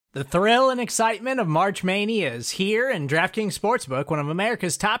The thrill and excitement of March Mania is here, and DraftKings Sportsbook, one of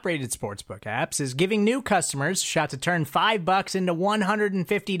America's top-rated sportsbook apps, is giving new customers a shot to turn $5 into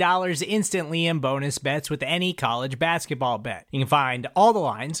 $150 instantly in bonus bets with any college basketball bet. You can find all the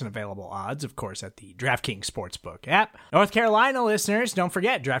lines and available odds, of course, at the DraftKings Sportsbook app. North Carolina listeners, don't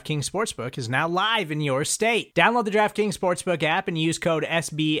forget, DraftKings Sportsbook is now live in your state. Download the DraftKings Sportsbook app and use code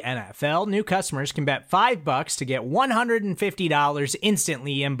SBNFL. New customers can bet $5 to get $150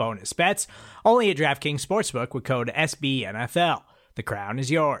 instantly in bonus bets, only at DraftKings Sportsbook with code SBNFL. The crown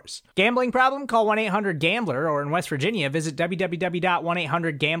is yours. Gambling problem? Call 1-800-GAMBLER, or in West Virginia, visit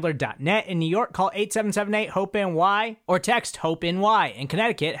www.1800gambler.net. In New York, call 877-8-HOPE-NY or text HOPE-NY. In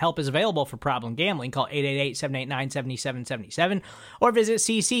Connecticut, help is available for problem gambling. Call 888-789-7777 or visit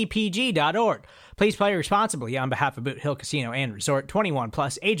ccpg.org. Please play responsibly on behalf of Boot Hill Casino and Resort. 21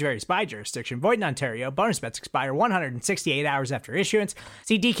 plus, age varies by jurisdiction. Void in Ontario. Bonus bets expire 168 hours after issuance.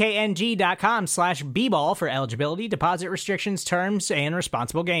 See dkng.com/bball for eligibility, deposit restrictions, terms, and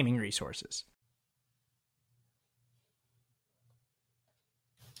responsible gaming resources.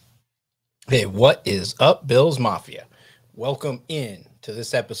 Hey, what is up, Bills Mafia? Welcome in to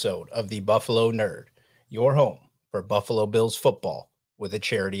this episode of the Buffalo Nerd, your home for Buffalo Bills football with a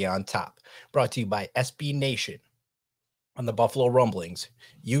charity on top. Brought to you by SB Nation on the Buffalo Rumblings,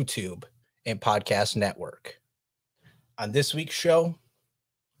 YouTube, and podcast network. On this week's show,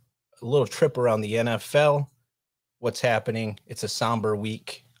 a little trip around the NFL, what's happening. It's a somber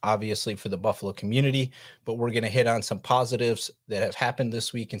week, obviously, for the Buffalo community, but we're going to hit on some positives that have happened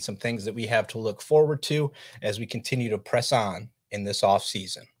this week and some things that we have to look forward to as we continue to press on in this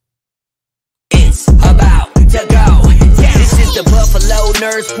offseason. It's about to go. This is the Buffalo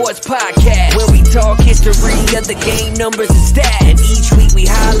Nerd Sports Podcast, where we talk history of the game, numbers, and stats. And each week we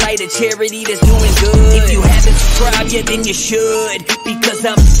highlight a charity that's doing good. If you haven't subscribed yet, then you should, because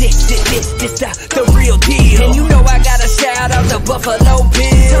I'm sick. This the real deal. And you know I gotta shout out the Buffalo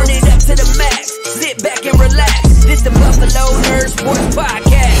Bills. Turn it up to the max. Sit back and relax. This the Buffalo Nerd Sports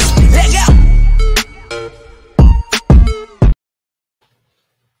Podcast. Let's go.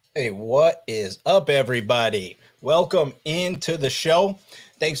 Hey, what is up, everybody? Welcome into the show.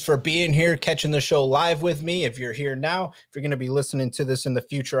 Thanks for being here, catching the show live with me. If you're here now, if you're going to be listening to this in the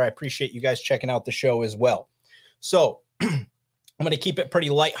future, I appreciate you guys checking out the show as well. So I'm going to keep it pretty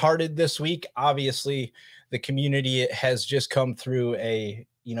lighthearted this week. Obviously, the community has just come through a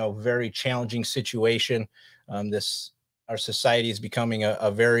very challenging situation. Our society is becoming a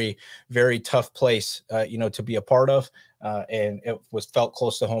very, very tough place, to be a part of. And it was felt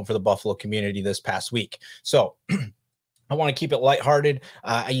close to home for the Buffalo community this past week. So I want to keep it lighthearted.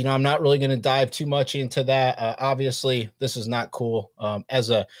 I'm not really going to dive too much into that. Obviously, this is not cool. As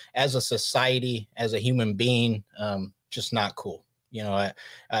a society, as a human being, just not cool. I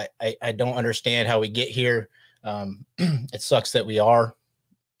don't understand how we get here. It sucks that we are.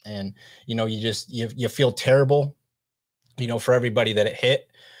 And, you feel terrible, for everybody that it hit,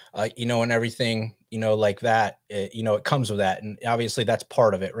 and everything, like that, it comes with that. And obviously that's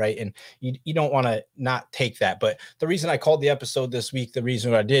part of it. Right. And you don't want to not take that. But the reason I called the episode this week, the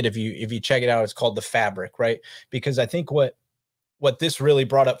reason I did, if you check it out, it's called The Fabric. Right. Because I think what this really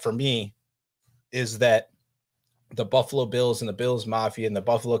brought up for me is that the Buffalo Bills and the Bills Mafia and the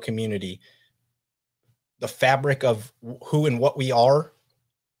Buffalo community, the fabric of who and what we are,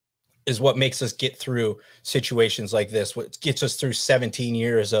 is what makes us get through situations like this, what gets us through 17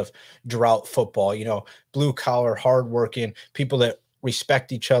 years of drought football, blue collar, hardworking people that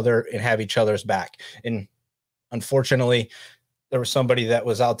respect each other and have each other's back. And unfortunately, there was somebody that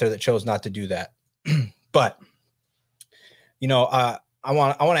was out there that chose not to do that. But, I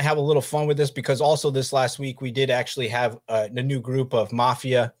want to have a little fun with this, because also this last week we did actually have a new group of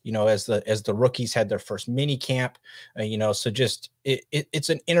Mafia, as the rookies had their first mini camp, so just it's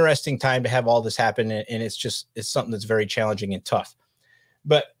an interesting time to have all this happen, and it's something that's very challenging and tough.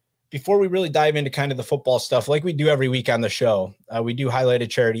 But before we really dive into kind of the football stuff, like we do every week on the show, we do highlight a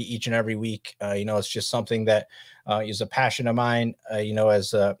charity each and every week. It's just something that is a passion of mine. I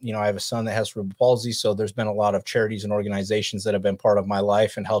have a son that has cerebral palsy, so there's been a lot of charities and organizations that have been part of my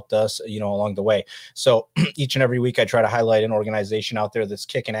life and helped us, along the way. So each and every week I try to highlight an organization out there that's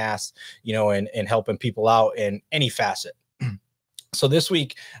kicking ass, and helping people out in any facet. So this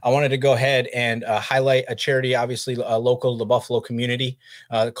week, I wanted to go ahead and highlight a charity, obviously local to the Buffalo community,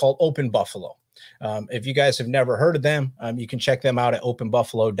 called Open Buffalo. If you guys have never heard of them, you can check them out at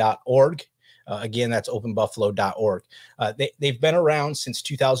openbuffalo.org. Again, that's openbuffalo.org. They've been around since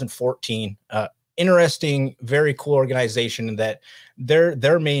 2014. Interesting, very cool organization in that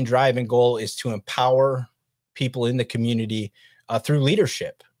their main drive and goal is to empower people in the community through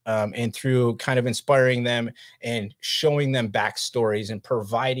leadership. and through kind of inspiring them and showing them backstories and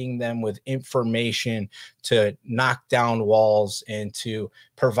providing them with information to knock down walls and to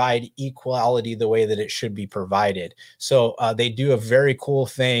provide equality the way that it should be provided. So they do a very cool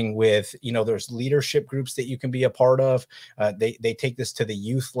thing with, there's leadership groups that you can be a part of. They take this to the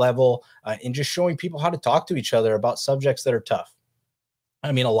youth level and just showing people how to talk to each other about subjects that are tough.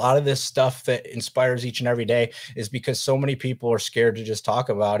 I mean, a lot of this stuff that inspires each and every day is because so many people are scared to just talk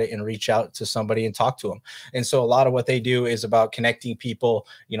about it and reach out to somebody and talk to them. And so a lot of what they do is about connecting people,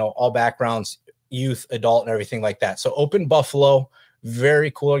 all backgrounds, youth, adult, and everything like that. So Open Buffalo, very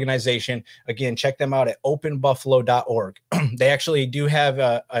cool organization. Again, check them out at openbuffalo.org. They actually do have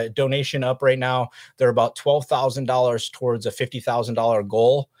a donation up right now. They're about $12,000 towards a $50,000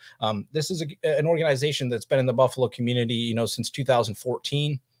 goal. This is an organization that's been in the Buffalo community, since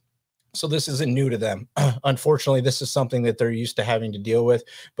 2014. So this isn't new to them. Unfortunately, this is something that they're used to having to deal with,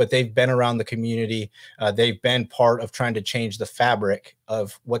 but they've been around the community. They've been part of trying to change the fabric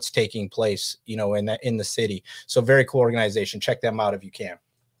of what's taking place, in the city. So very cool organization. Check them out if you can.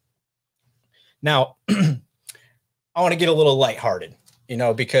 Now, I want to get a little lighthearted,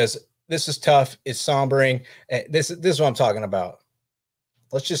 because this is tough. It's sombering. This is what I'm talking about.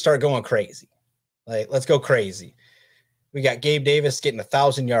 Let's just start going crazy. Let's go crazy. We got Gabe Davis getting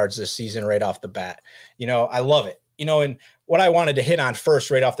 1,000 yards this season right off the bat. I love it. And what I wanted to hit on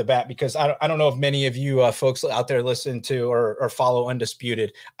first right off the bat, because I don't know if many of you folks out there listen to or follow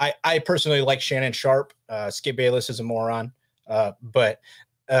Undisputed. I personally like Shannon Sharpe. Skip Bayless is a moron. But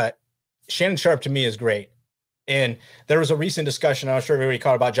Shannon Sharpe to me is great. And there was a recent discussion, I'm sure everybody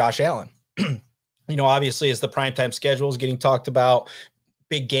caught, about Josh Allen. Obviously as the primetime schedule is getting talked about,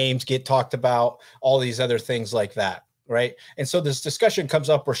 big games get talked about, all these other things like that. Right. And so this discussion comes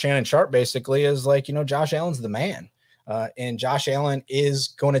up where Shannon Sharpe basically is like, Josh Allen's the man. And Josh Allen is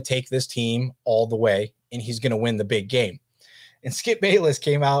going to take this team all the way and he's going to win the big game. And Skip Bayless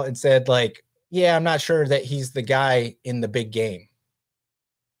came out and said, yeah, I'm not sure that he's the guy in the big game.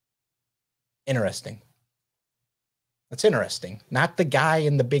 Interesting. That's interesting. Not the guy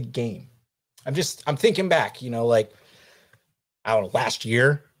in the big game. I'm thinking back, I don't know, last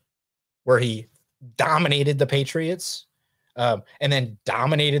year where he dominated the Patriots and then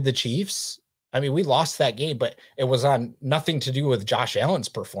dominated the Chiefs. I mean, we lost that game, but it was on nothing to do with Josh Allen's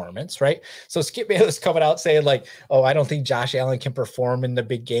performance, right? So Skip Bayless coming out saying oh, I don't think Josh Allen can perform in the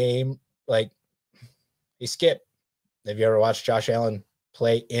big game. Hey, Skip, have you ever watched Josh Allen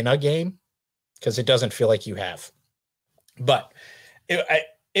play in a game? Because it doesn't feel like you have. But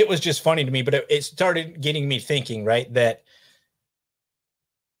it was just funny to me, but it started getting me thinking, right, that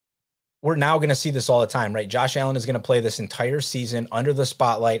we're now going to see this all the time, right? Josh Allen is going to play this entire season under the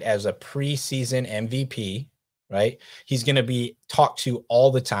spotlight as a preseason MVP, right? He's going to be talked to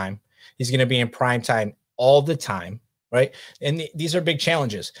all the time. He's going to be in prime time all the time, right? And these are big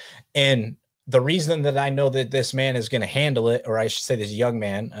challenges. And the reason that I know that this man is going to handle it, or I should say this young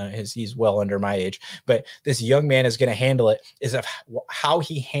man, he's well under my age, but this young man is going to handle it, is of how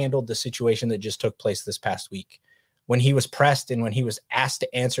he handled the situation that just took place this past week. When he was pressed and when he was asked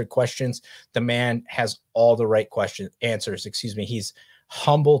to answer questions, the man has all the right answers. He's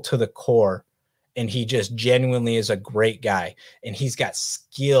humble to the core, and he just genuinely is a great guy, and he's got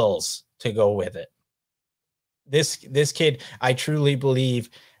skills to go with it. This kid, I truly believe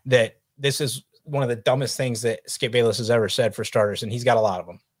that this is one of the dumbest things that Skip Bayless has ever said, for starters, and he's got a lot of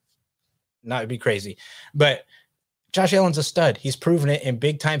them. Not to be crazy, but Josh Allen's a stud. He's proven it in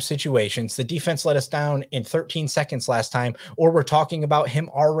big time situations. The defense let us down in 13 seconds last time, or we're talking about him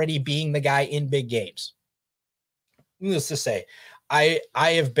already being the guy in big games. Needless to say, I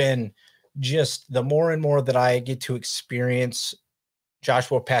have been just, the more and more that I get to experience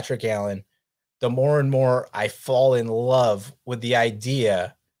Joshua Patrick Allen, the more and more I fall in love with the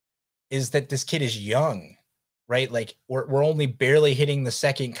idea is that this kid is young, right? We're only barely hitting the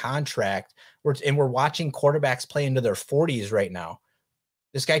second contract. We're watching quarterbacks play into their 40s right now.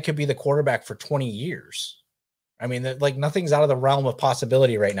 This guy could be the quarterback for 20 years. I mean, nothing's out of the realm of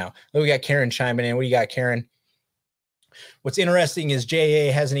possibility right now. We got Karen chiming in. What do you got, Karen? What's interesting is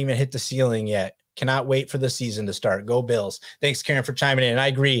JA hasn't even hit the ceiling yet. Cannot wait for the season to start. Go Bills. Thanks, Karen, for chiming in. And I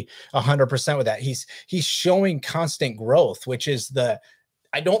agree 100% with that. He's showing constant growth, which is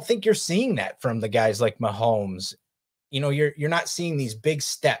I don't think you're seeing that from the guys like Mahomes. You're not seeing these big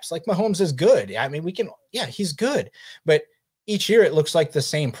steps. Like Mahomes is good. I mean, he's good, but each year it looks like the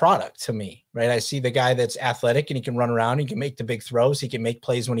same product to me, right? I see the guy that's athletic and he can run around. He can make the big throws. He can make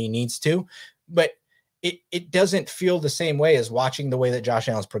plays when he needs to, but it doesn't feel the same way as watching the way that Josh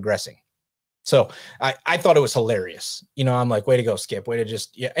Allen's progressing. So I thought it was hilarious. I'm like, way to go, Skip. Way to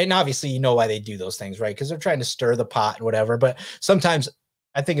just, yeah. And obviously, why they do those things, right? Because they're trying to stir the pot and whatever. But sometimes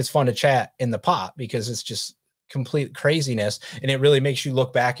I think it's fun to chat in the pot because it's just complete craziness. And it really makes you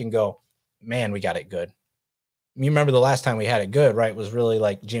look back and go, man, we got it good. You remember the last time we had it good, right? Was really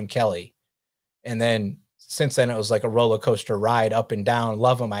like Jim Kelly. And then since then, it was like a roller coaster ride up and down.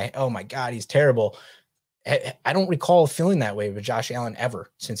 Love him. Oh my God, he's terrible. I don't recall feeling that way with Josh Allen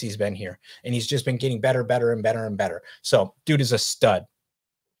ever since he's been here. And he's just been getting better, better, and better, and better. So dude is a stud.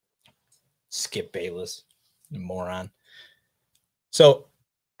 Skip Bayless, moron. So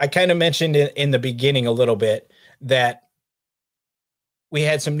I kind of mentioned in the beginning a little bit that we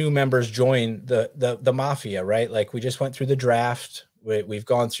had some new members join the Mafia, right? Like we just went through the draft. We've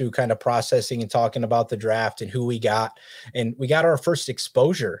gone through kind of processing and talking about the draft and who we got. And we got our first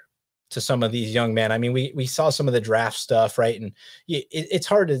exposure to some of these young men. I mean, we saw some of the draft stuff, right? And it's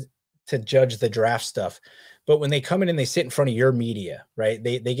hard to judge the draft stuff, but when they come in and they sit in front of your media, right?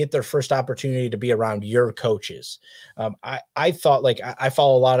 They get their first opportunity to be around your coaches. I thought, like, I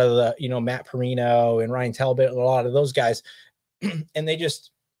follow a lot of the, Matt Perino and Ryan Talbot, a lot of those guys, and they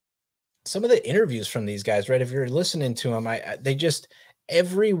just, some of the interviews from these guys, right? If you're listening to them, they just,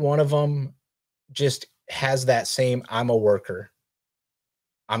 every one of them just has that same, I'm a worker.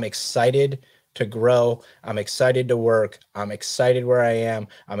 I'm excited to grow. I'm excited to work. I'm excited where I am.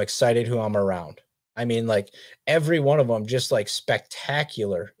 I'm excited who I'm around. I mean, like every one of them just like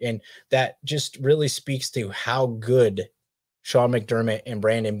spectacular. And that just really speaks to how good Sean McDermott and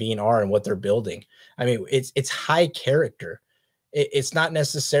Brandon Beane are and what they're building. I mean, it's high character. It's not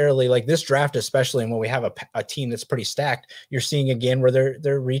necessarily like this draft, especially when we have a team that's pretty stacked, you're seeing again where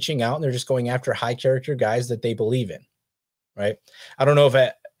they're reaching out and they're just going after high character guys that they believe in. Right. I don't know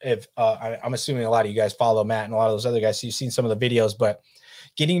if I'm assuming a lot of you guys follow Matt and a lot of those other guys. So you've seen some of the videos, but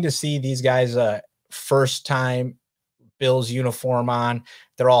getting to see these guys first time Bills uniform on,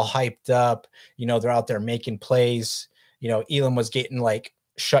 they're all hyped up. They're out there making plays. Elam was getting like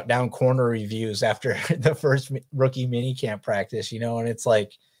shut down corner reviews after the first rookie mini camp practice, and it's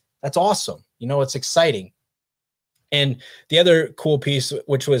like, that's awesome. It's exciting. And the other cool piece,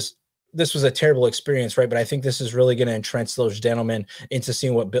 this was a terrible experience, right? But I think this is really going to entrench those gentlemen into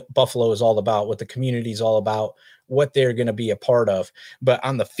seeing what Buffalo is all about, what the community is all about, what they're going to be a part of. But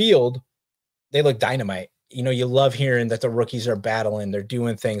on the field, they look dynamite. You love hearing that the rookies are battling, they're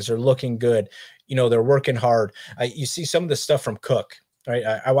doing things, they're looking good. They're working hard. You see some of the stuff from Cook, right?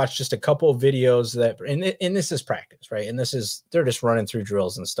 I watched just a couple of videos and this is practice, right? And they're just running through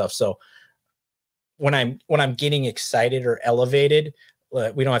drills and stuff. So when I'm getting excited or elevated,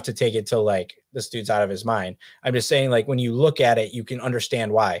 we don't have to take it to like this dude's out of his mind. I'm just saying, like, when you look at it, you can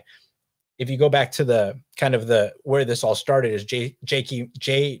understand why. If you go back to the kind of where this all started is J.D.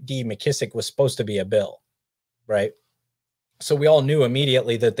 McKissick was supposed to be a Bill, right? So we all knew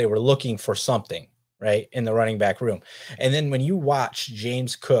immediately that they were looking for something, right, in the running back room. And then when you watch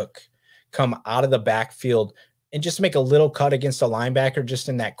James Cook come out of the backfield and just make a little cut against a linebacker, just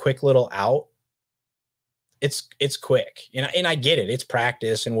in that quick little out, it's quick, and I get it. It's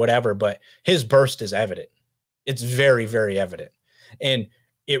practice and whatever, but his burst is evident. It's very, very evident. And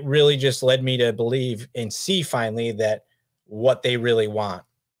it really just led me to believe and see finally that what they really want,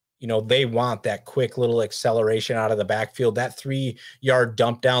 they want that quick little acceleration out of the backfield, that 3-yard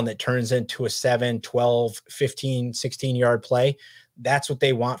dump down that turns into a 7, 12, 15, 16-yard play. That's what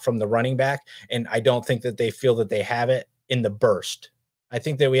they want from the running back. And I don't think that they feel that they have it in the burst. I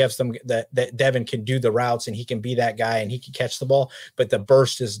think that we have some that Devin can do the routes and he can be that guy and he can catch the ball, but the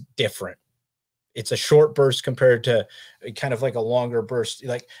burst is different. It's a short burst compared to kind of like a longer burst.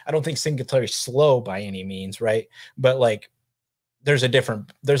 Like, I don't think Singletary's slow by any means, right? But like there's a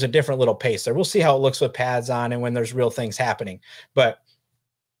different little pace there. We'll see how it looks with pads on and when there's real things happening. But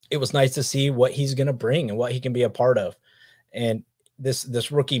it was nice to see what he's going to bring and what he can be a part of. And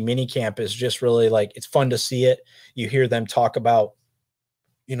this rookie mini camp is just really like, it's fun to see it. You hear them talk about,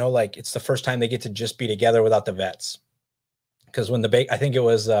 like it's the first time they get to just be together without the vets. Because when I think it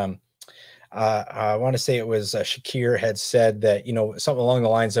was, I want to say it was Shakir had said that, something along the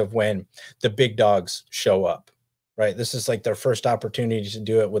lines of when the big dogs show up, right? This is like their first opportunity to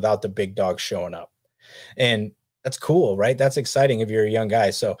do it without the big dogs showing up. And that's cool, right? That's exciting if you're a young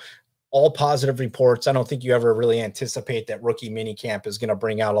guy. So all positive reports. I don't think you ever really anticipate that rookie mini camp is going to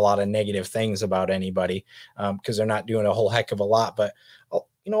bring out a lot of negative things about anybody because they're not doing a whole heck of a lot, but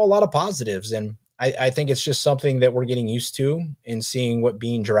a lot of positives. And I think it's just something that we're getting used to in seeing what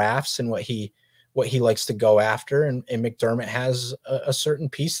Beane drafts and what he likes to go after. And McDermott has a certain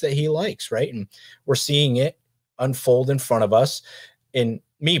piece that he likes, right? And we're seeing it unfold in front of us. And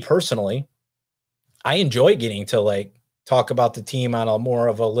me personally, I enjoy getting to like talk about the team on a more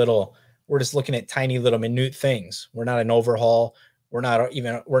of a little, we're just looking at tiny little minute things. We're not an overhaul. We're not a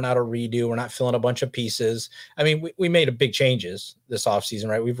redo. We're not filling a bunch of pieces. I mean, we made a big changes this offseason,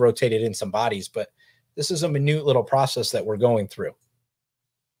 right? We've rotated in some bodies, but this is a minute little process that we're going through.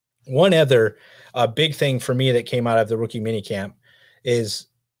 One other big thing for me that came out of the rookie minicamp is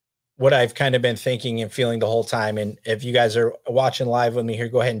what I've kind of been thinking and feeling the whole time. And if you guys are watching live with me here,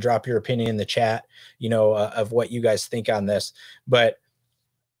 go ahead and drop your opinion in the chat, of what you guys think on this. But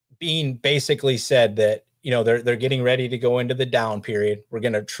Beane basically said that, they're getting ready to go into the down period. We're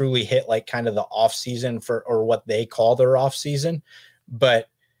going to truly hit like kind of the off season or what they call their off season. But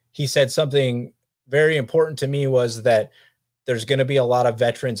he said something very important to me was that there's going to be a lot of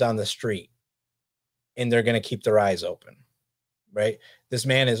veterans on the street and they're going to keep their eyes open, right? This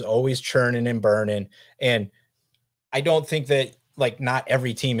man is always churning and burning. And I don't think that like not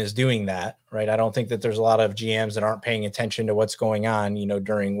every team is doing that, right? I don't think that there's a lot of GMs that aren't paying attention to what's going on,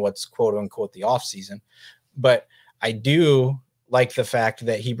 during what's quote unquote the off season. But I do like the fact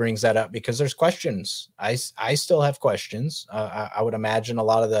that he brings that up because there's questions. I still have questions. I would imagine a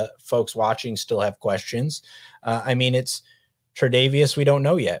lot of the folks watching still have questions. I mean, it's Tre'Davious, we don't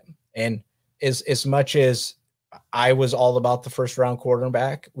know yet. And as much as I was all about the first round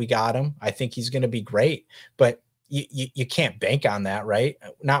quarterback, we got him. I think he's going to be great, but you can't bank on that, right?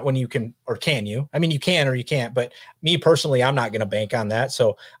 Not when you can, or can you? I mean, you can or you can't, but me personally, I'm not going to bank on that.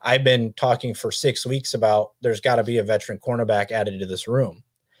 So I've been talking for 6 weeks about there's got to be a veteran cornerback added to this room.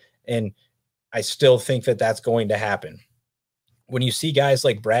 And I still think that that's going to happen. When you see guys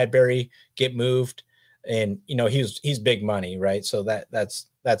like Bradbury get moved, and he's big money, right? So that's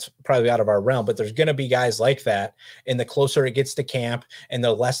probably out of our realm, but there's going to be guys like that. And the closer it gets to camp and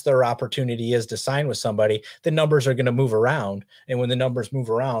the less their opportunity is to sign with somebody, the numbers are going to move around. And when the numbers move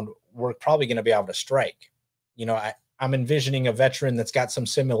around, we're probably going to be able to strike. I'm envisioning a veteran that's got some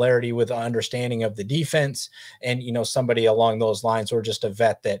similarity with an understanding of the defense and, somebody along those lines, or just a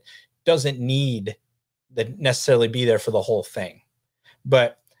vet that doesn't need to necessarily be there for the whole thing.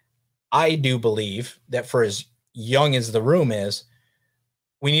 But I do believe that for as young as the room is,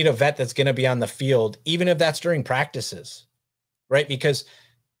 we need a vet that's going to be on the field, even if that's during practices, right? Because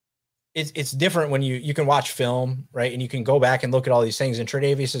it's different when you can watch film, right? And you can go back and look at all these things, and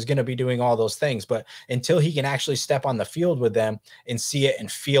Tre'Davious is going to be doing all those things. But until he can actually step on the field with them and see it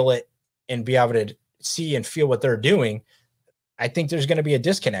and feel it and be able to see and feel what they're doing, I think there's going to be a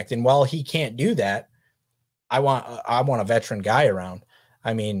disconnect. And while he can't do that, I want a veteran guy around.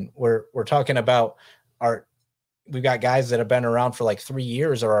 I mean, we're talking about we've got guys that have been around for like 3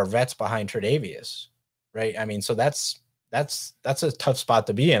 years or our vets behind Tre'Davious, right? I mean, so that's a tough spot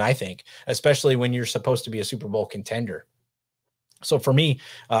to be in, I think, especially when you're supposed to be a Super Bowl contender. So for me,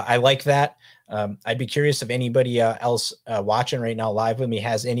 I like that. I'd be curious if anybody else watching right now live with me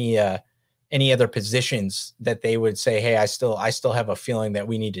has any other positions that they would say, hey, I still have a feeling that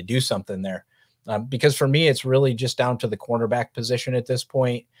we need to do something there. Because for me, it's really just down to the cornerback position at this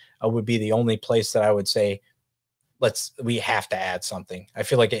point. Would be the only place that I would say, we have to add something. I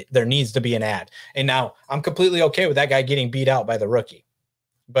feel like there needs to be an add. And now I'm completely okay with that guy getting beat out by the rookie.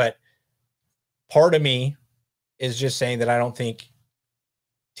 But part of me is just saying that I don't think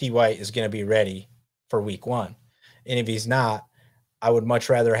T. White is going to be ready for week 1. And if he's not, I would much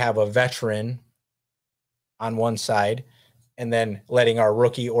rather have a veteran on one side and then letting our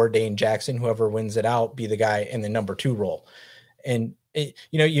rookie or Dane Jackson, whoever wins it out, be the guy in the number 2 role. And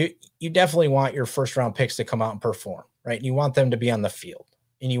you definitely want your first round picks to come out and perform, right? And you want them to be on the field,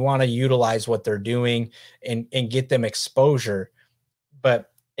 and you want to utilize what they're doing and get them exposure.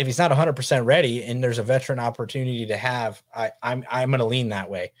 But if he's not 100% ready and there's a veteran opportunity to have, I'm going to lean that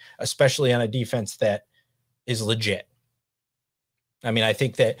way, especially on a defense that is legit. I mean, I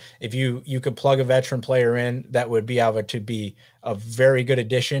think that if you could plug a veteran player in, that would be able to be a very good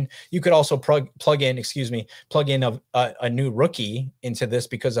addition. You could also plug in a new rookie into this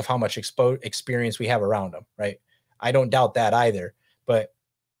because of how much experience we have around him, right? I don't doubt that either. But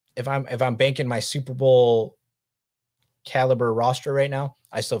if I'm banking my Super Bowl caliber roster right now,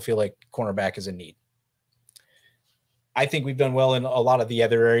 I still feel like cornerback is a need. I think we've done well in a lot of the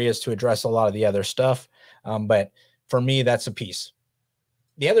other areas to address a lot of the other stuff. But for me, that's a piece.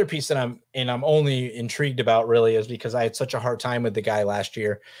 The other piece that I'm only intrigued about really is because I had such a hard time with the guy last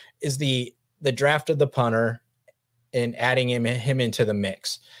year is the draft of the punter and adding him into the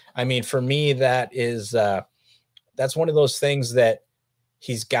mix. I mean, for me, that is that's one of those things that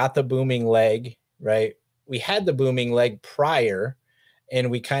he's got the booming leg, right? We had the booming leg prior,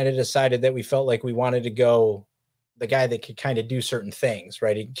 and we kind of decided that we felt like we wanted to go the guy that could kind of do certain things,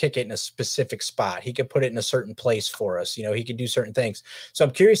 right? He could kick it in a specific spot. He could put it in a certain place for us. You know, he could do certain things. So I'm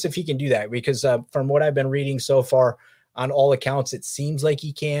curious if he can do that, because from what I've been reading so far, on all accounts, it seems like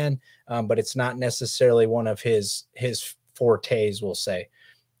he can, but it's not necessarily one of his fortes, we'll say.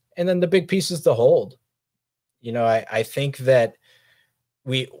 And then the big piece is the hold. You know, I think that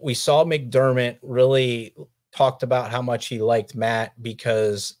we saw McDermott really talked about how much he liked Matt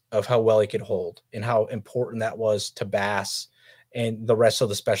because of how well he could hold and how important that was to Bass and the rest of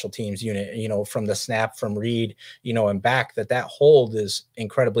the special teams unit, you know, from the snap from Reed, you know, and back, that hold is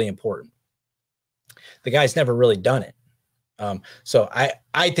incredibly important. The guy's never really done it. So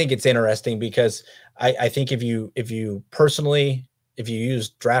I think it's interesting because I think if you use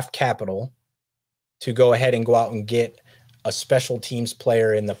draft capital to go ahead and go out and get a special teams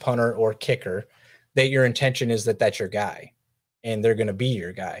player in the punter or kicker, that your intention is that that's your guy and they're going to be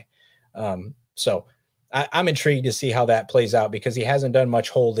your guy. So I'm intrigued to see how that plays out, because he hasn't done much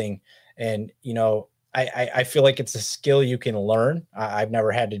holding. And, you know, I feel like it's a skill you can learn. I've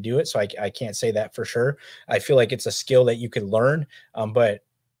never had to do it, so I can't say that for sure. I feel like it's a skill that you can learn, but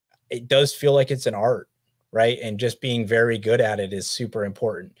it does feel like it's an art, right? And just being very good at it is super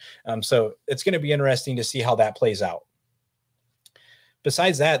important. So it's going to be interesting to see how that plays out.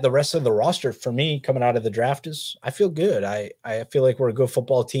 Besides that, the rest of the roster for me coming out of the draft is, I feel good. I feel like we're a good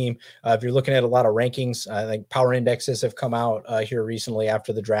football team. If you're looking at a lot of rankings, I think power indexes have come out here recently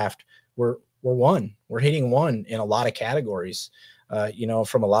after the draft. We're hitting one in a lot of categories. You know,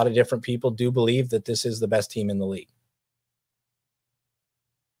 from a lot of different people do believe that this is the best team in the league.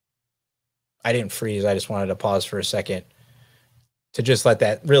 I didn't freeze. I just wanted to pause for a second to just let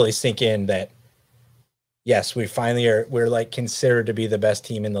that really sink in, that yes, we finally we're like considered to be the best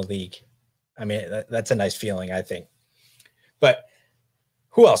team in the league. I mean, that's a nice feeling, I think. But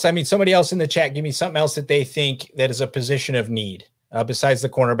who else? I mean, somebody else in the chat, give me something else that they think that is a position of need. Besides the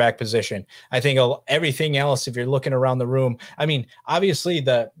cornerback position. I think everything else, if you're looking around the room, I mean, obviously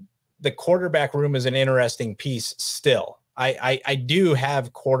the quarterback room is an interesting piece still. I do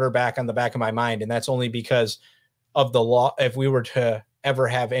have quarterback on the back of my mind, and that's only because of the law. If we were to ever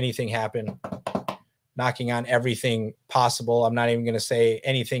have anything happen, knocking on everything possible, I'm not even going to say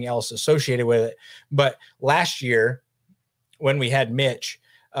anything else associated with it. But last year when we had Mitch,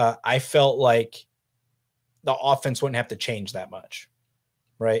 I felt like the offense wouldn't have to change that much,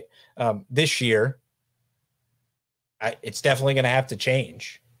 right? This year, it's definitely going to have to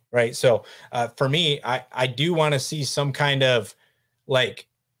change, right? So for me, I do want to see some kind of like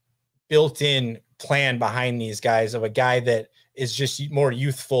built-in plan behind these guys, of a guy that is just more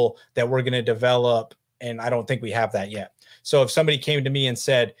youthful that we're going to develop, and I don't think we have that yet. So if somebody came to me and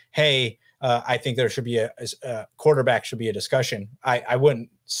said, hey, I think there should be a quarterback should be a discussion, I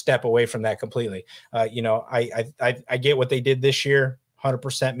wouldn't step away from that completely. You know, I get what they did this year.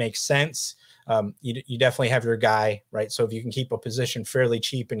 100% makes sense. You definitely have your guy, right? So if you can keep a position fairly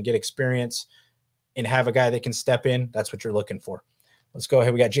cheap and get experience and have a guy that can step in, that's what you're looking for. Let's go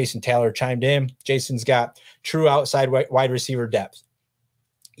ahead. We got Jason Taylor chimed in. Jason's got true outside wide receiver depth.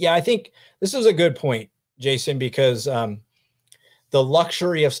 Yeah, I think this is a good point, Jason, because the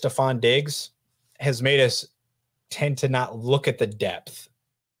luxury of Stephon Diggs has made us tend to not look at the depth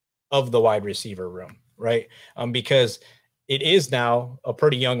of the wide receiver room, right? Because it is now a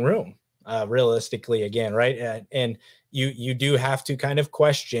pretty young room, realistically, again, right? And you do have to kind of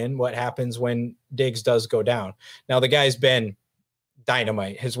question what happens when Diggs does go down. Now, the guy's been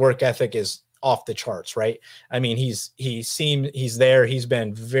dynamite. His work ethic is off the charts, right? I mean, he's there. He's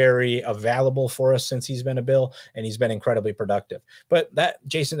been very available for us since he's been a Bill, and he's been incredibly productive. But that,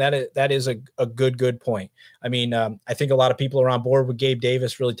 Jason, that is a good point. I mean, I think a lot of people are on board with Gabe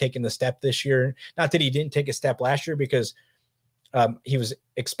Davis really taking the step this year. Not that he didn't take a step last year, because he was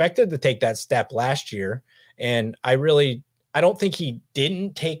expected to take that step last year. And I don't think he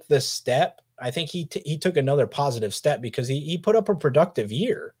didn't take the step. I think he took another positive step because he put up a productive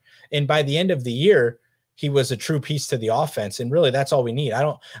year. And by the end of the year, he was a true piece to the offense. And really, that's all we need. I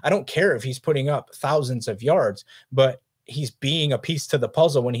don't care if he's putting up thousands of yards, but he's being a piece to the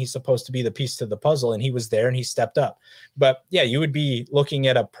puzzle when he's supposed to be the piece to the puzzle. And he was there and he stepped up. But yeah, you would be looking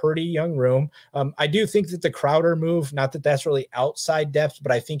at a pretty young room. I do think that the Crowder move, not that that's really outside depth,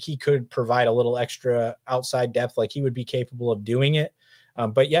 but I think he could provide a little extra outside depth. Like, he would be capable of doing it.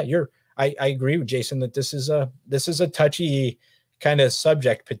 But yeah, I agree with Jason that this is a touchy kind of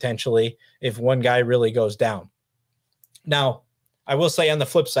subject potentially if one guy really goes down. Now, I will say on the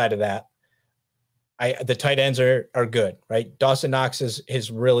flip side of that, the tight ends are good, right? Dawson Knox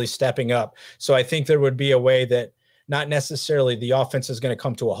is really stepping up. So I think there would be a way that not necessarily the offense is going to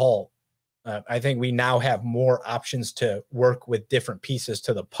come to a halt I think we now have more options to work with different pieces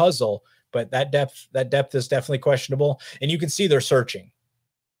to the puzzle, but that depth is definitely questionable. And you can see they're searching,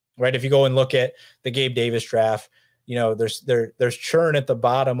 right? If you go and look at the Gabe Davis draft, there's churn at the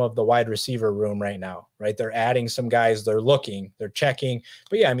bottom of the wide receiver room right now, right? They're adding some guys, they're looking, they're checking.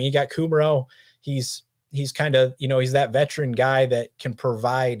 But yeah, I mean, you got Kumaro. He's kind of, he's that veteran guy that can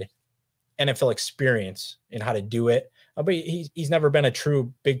provide NFL experience in how to do it. But he's never been a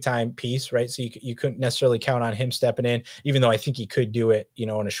true big time piece, right? So you couldn't necessarily count on him stepping in, even though I think he could do it, in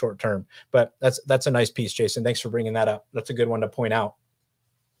a short term. But that's a nice piece, Jason. Thanks for bringing that up. That's a good one to point out.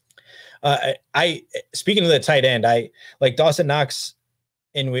 I speaking of the tight end, I like Dawson Knox,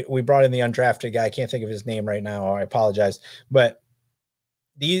 and we brought in the undrafted guy. I can't think of his name right now. I apologize, but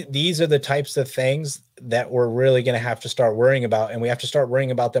these are the types of things that we're really going to have to start worrying about, and we have to start worrying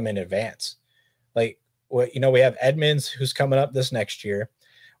about them in advance. Like, we have Edmonds, who's coming up this next year.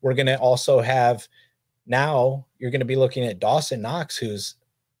 We're going to also have, now you're going to be looking at Dawson Knox, who's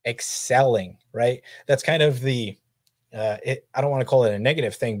excelling, right? That's kind of the, I don't want to call it a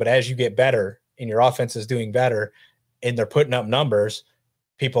negative thing, but as you get better and your offense is doing better and they're putting up numbers,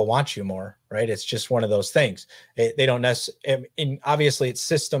 people want you more, right? It's just one of those things. They don't necessarily, and obviously its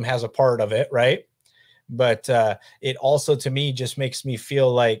system has a part of it, right? But it also, to me, just makes me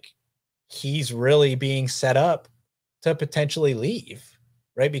feel like he's really being set up to potentially leave,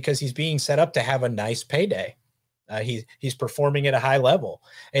 right? Because he's being set up to have a nice payday. He's performing at a high level,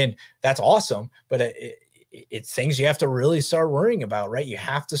 and that's awesome. But it's things you have to really start worrying about, right? You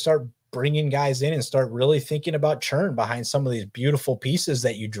have to start bringing guys in and start really thinking about churn behind some of these beautiful pieces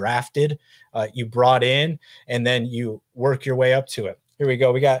that you drafted, you brought in, and then you work your way up to it. Here we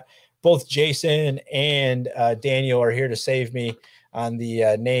go. We got both Jason and Daniel are here to save me on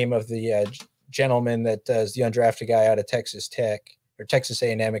the name of the gentleman that is the undrafted guy out of Texas Tech, or Texas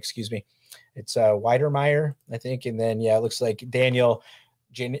A&M, excuse me. It's Weidermeyer, I think. And then, yeah, it looks like Daniel,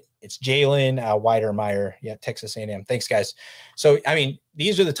 it's Jalen Weidermeyer. Yeah, Texas A&M. Thanks, guys. So, I mean,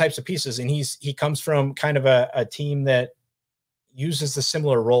 these are the types of pieces, and he comes from kind of a team that uses the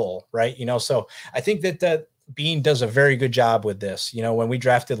similar role, right? So I think that Bean does a very good job with this. When we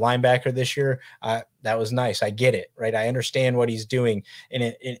drafted linebacker this year, that was nice. I get it, right? I understand what he's doing.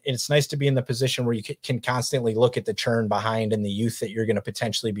 And it's nice to be in the position where you can constantly look at the churn behind and the youth that you're going to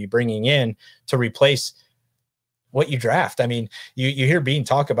potentially be bringing in to replace what you draft. I mean, you hear Bean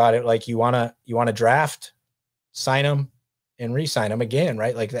talk about it, like you want to draft, sign them, and re-sign them again,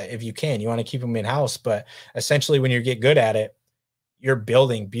 right? Like that, if you can, you want to keep them in-house. But essentially, when you get good at it, you're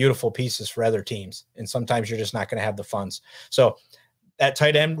building beautiful pieces for other teams. And sometimes you're just not going to have the funds. So that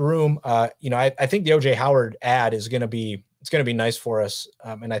tight end room, I think the OJ Howard ad it's going to be nice for us.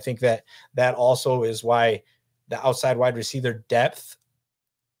 And I think that also is why the outside wide receiver depth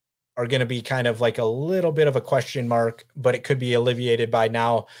are going to be kind of like a little bit of a question mark, but it could be alleviated by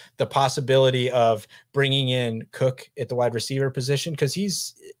now the possibility of bringing in Cook at the wide receiver position. Cause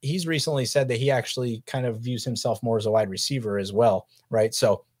he's recently said that he actually kind of views himself more as a wide receiver as well. Right.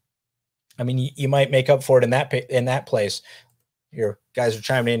 So, I mean, you might make up for it in that place. Your guys are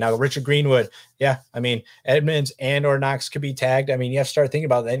chiming in now. Richard Greenwood. Yeah. I mean, Edmonds and or Knox could be tagged. I mean, you have to start thinking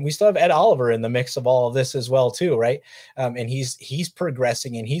about that. And we still have Ed Oliver in the mix of all of this as well too. Right. And he's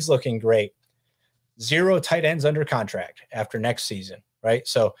progressing and he's looking great. 0 tight ends under contract after next season. Right.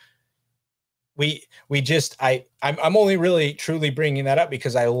 So I'm only really truly bringing that up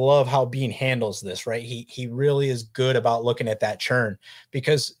because I love how Bean handles this, right? He really is good about looking at that churn,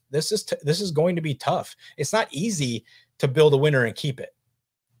 because this is going to be tough. It's not easy to build a winner and keep it.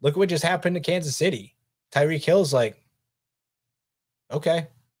 Look what just happened to Kansas City. Tyreek Hill's like, okay,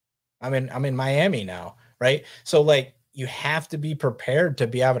 I'm in Miami now, right? So like, you have to be prepared to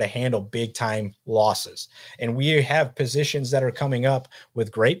be able to handle big time losses. And we have positions that are coming up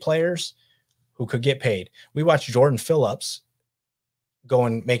with great players who could get paid. We watched Jordan Phillips go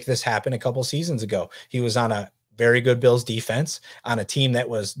and make this happen a couple seasons ago. He was on a very good Bills defense on a team that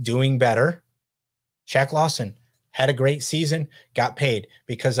was doing better. Shaq Lawson had a great season, got paid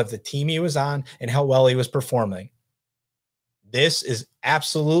because of the team he was on and how well he was performing. This is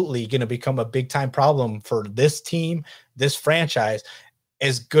absolutely going to become a big time problem for this team, this franchise,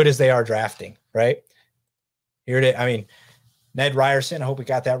 as good as they are drafting, right? Here it is. I mean, Ned Ryerson, I hope we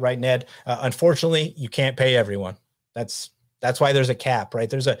got that right, Ned. Unfortunately, you can't pay everyone. That's why there's a cap, right?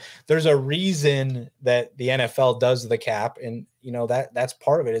 There's a reason that the NFL does the cap, and that's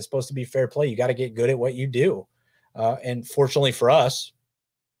part of it. It's supposed to be fair play. You got to get good at what you do. And fortunately for us,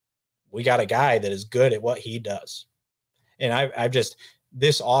 we got a guy that is good at what he does. And I've just,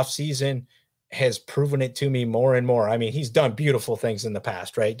 this off season, has proven it to me more and more. I mean, he's done beautiful things in the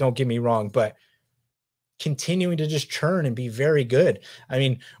past, right? Don't get me wrong, but continuing to just churn and be very good. I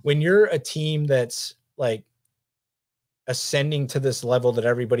mean, when you're a team that's like ascending to this level that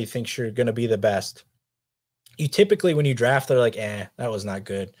everybody thinks you're going to be the best, you typically, when you draft, they're like, that was not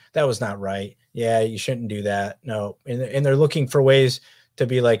good. That was not right. Yeah, you shouldn't do that. No. And they're looking for ways to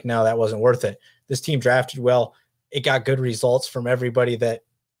be like, no, that wasn't worth it. This team drafted well. It got good results from everybody that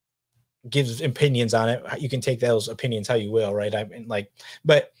gives opinions on it. You can take those opinions how you will, right? I mean,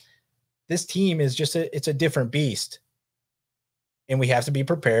 but this team is just it's a different beast. And we have to be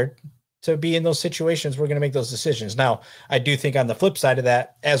prepared to be in those situations. We're going to make those decisions. Now, I do think on the flip side of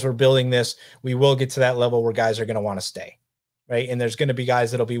that, as we're building this, we will get to that level where guys are going to want to stay, right? And there's going to be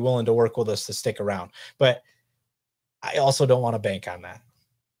guys that'll be willing to work with us to stick around. But I also don't want to bank on that.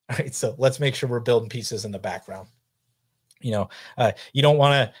 All right. So let's make sure we're building pieces in the background. You don't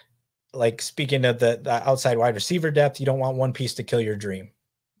want to, like, speaking of the outside wide receiver depth, you don't want one piece to kill your dream,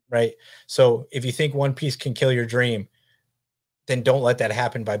 right? So if you think one piece can kill your dream, then don't let that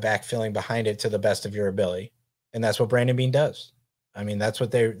happen by backfilling behind it to the best of your ability. And that's what Brandon Beane does. I mean, that's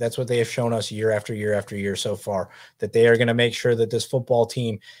what they have shown us year after year after year so far, that they are going to make sure that this football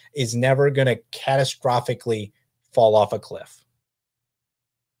team is never going to catastrophically fall off a cliff.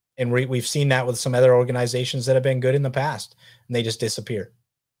 And we've seen that with some other organizations that have been good in the past, and they just disappear.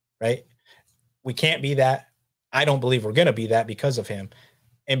 Right? We can't be that. I don't believe we're going to be that because of him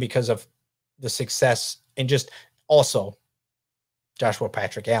and because of the success. And just also Joshua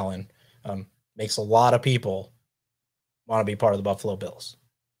Patrick Allen makes a lot of people want to be part of the Buffalo Bills.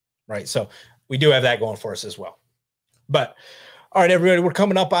 Right? So we do have that going for us as well. But all right, everybody, we're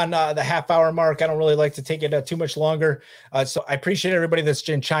coming up on the half-hour mark. I don't really like to take it too much longer. So I appreciate everybody that's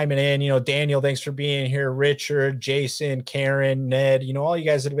been chiming in. Daniel, thanks for being here. Richard, Jason, Karen, Ned, all you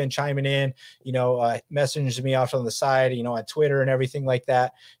guys that have been chiming in, messaging me off on the side, on Twitter and everything like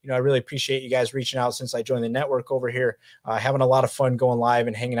that. I really appreciate you guys reaching out since I joined the network over here. Having a lot of fun going live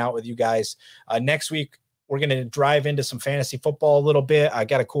and hanging out with you guys. Next week, we're going to drive into some fantasy football a little bit. I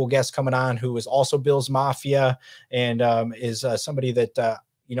got a cool guest coming on who is also Bills Mafia and is somebody that,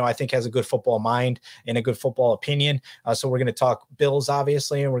 I think has a good football mind and a good football opinion. So we're going to talk Bills,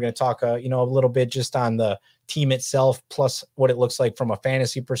 obviously, and we're going to talk, a little bit just on the team itself, plus what it looks like from a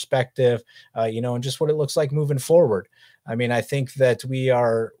fantasy perspective, and just what it looks like moving forward. I mean, I think that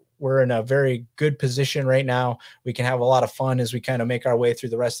we're in a very good position right now. We can have a lot of fun as we kind of make our way through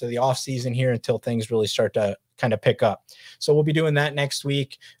the rest of the off season here until things really start to kind of pick up. So we'll be doing that next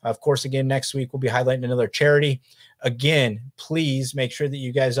week. Of course, again, next week, we'll be highlighting another charity. Again, please make sure that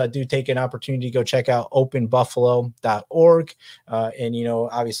you guys do take an opportunity to go check out openbuffalo.org and,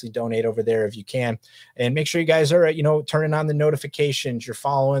 obviously donate over there if you can. And make sure you guys are, turning on the notifications. You're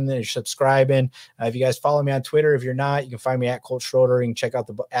following, you're subscribing. If you guys follow me on Twitter, if you're not, you can find me at Colt Schroeder. You can check out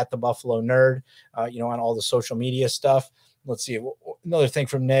the Buffalo Nerd, on all the social media stuff. Let's see. Another thing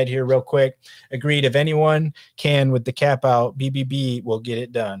from Ned here real quick. Agreed. If anyone can with the cap out, BBB will get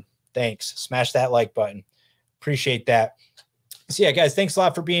it done. Thanks. Smash that like button. Appreciate that. So yeah, guys, thanks a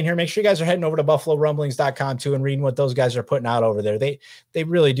lot for being here. Make sure you guys are heading over to BuffaloRumblings.com too and reading what those guys are putting out over there. They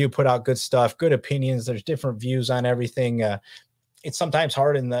really do put out good stuff, good opinions. There's different views on everything. It's sometimes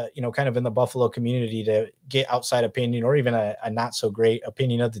hard in the, kind of in the Buffalo community to get outside opinion or even a not so great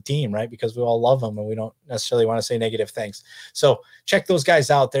opinion of the team, right? Because we all love them and we don't necessarily want to say negative things. So check those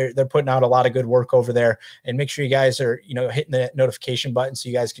guys out. They're putting out a lot of good work over there, and make sure you guys are, hitting the notification button so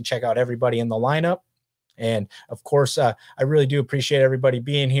you guys can check out everybody in the lineup. And of course, I really do appreciate everybody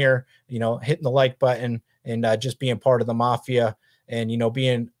being here, hitting the like button and just being part of the Mafia and,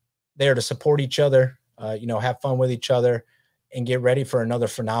 being there to support each other, have fun with each other and get ready for another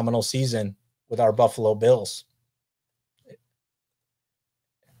phenomenal season with our Buffalo Bills.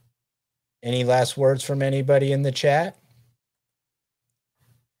 Any last words from anybody in the chat?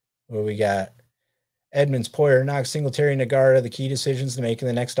 What we got? Edmonds, Poyer, Knox, Singletary, Nagara, the key decisions to make in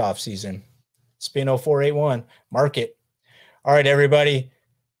the next offseason. Spin 0481. Mark it. All right, everybody.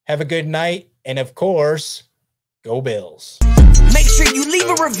 Have a good night. And of course, go Bills. Make sure you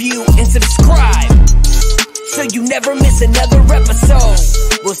leave a review and subscribe so you never miss another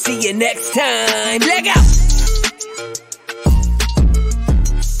episode. We'll see you next time. Leg out.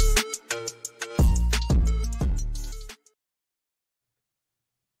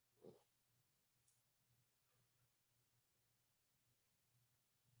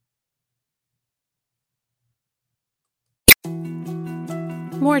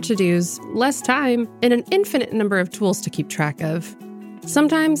 More to-dos, less time, and an infinite number of tools to keep track of.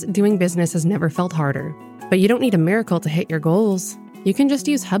 Sometimes doing business has never felt harder, but you don't need a miracle to hit your goals. You can just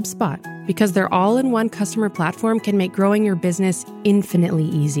use HubSpot because their all-in-one customer platform can make growing your business infinitely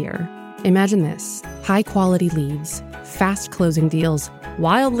easier. Imagine this: high-quality leads, fast closing deals,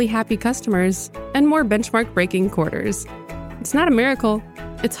 wildly happy customers, and more benchmark-breaking quarters. It's not a miracle,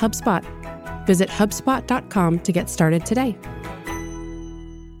 it's HubSpot. Visit HubSpot.com to get started today.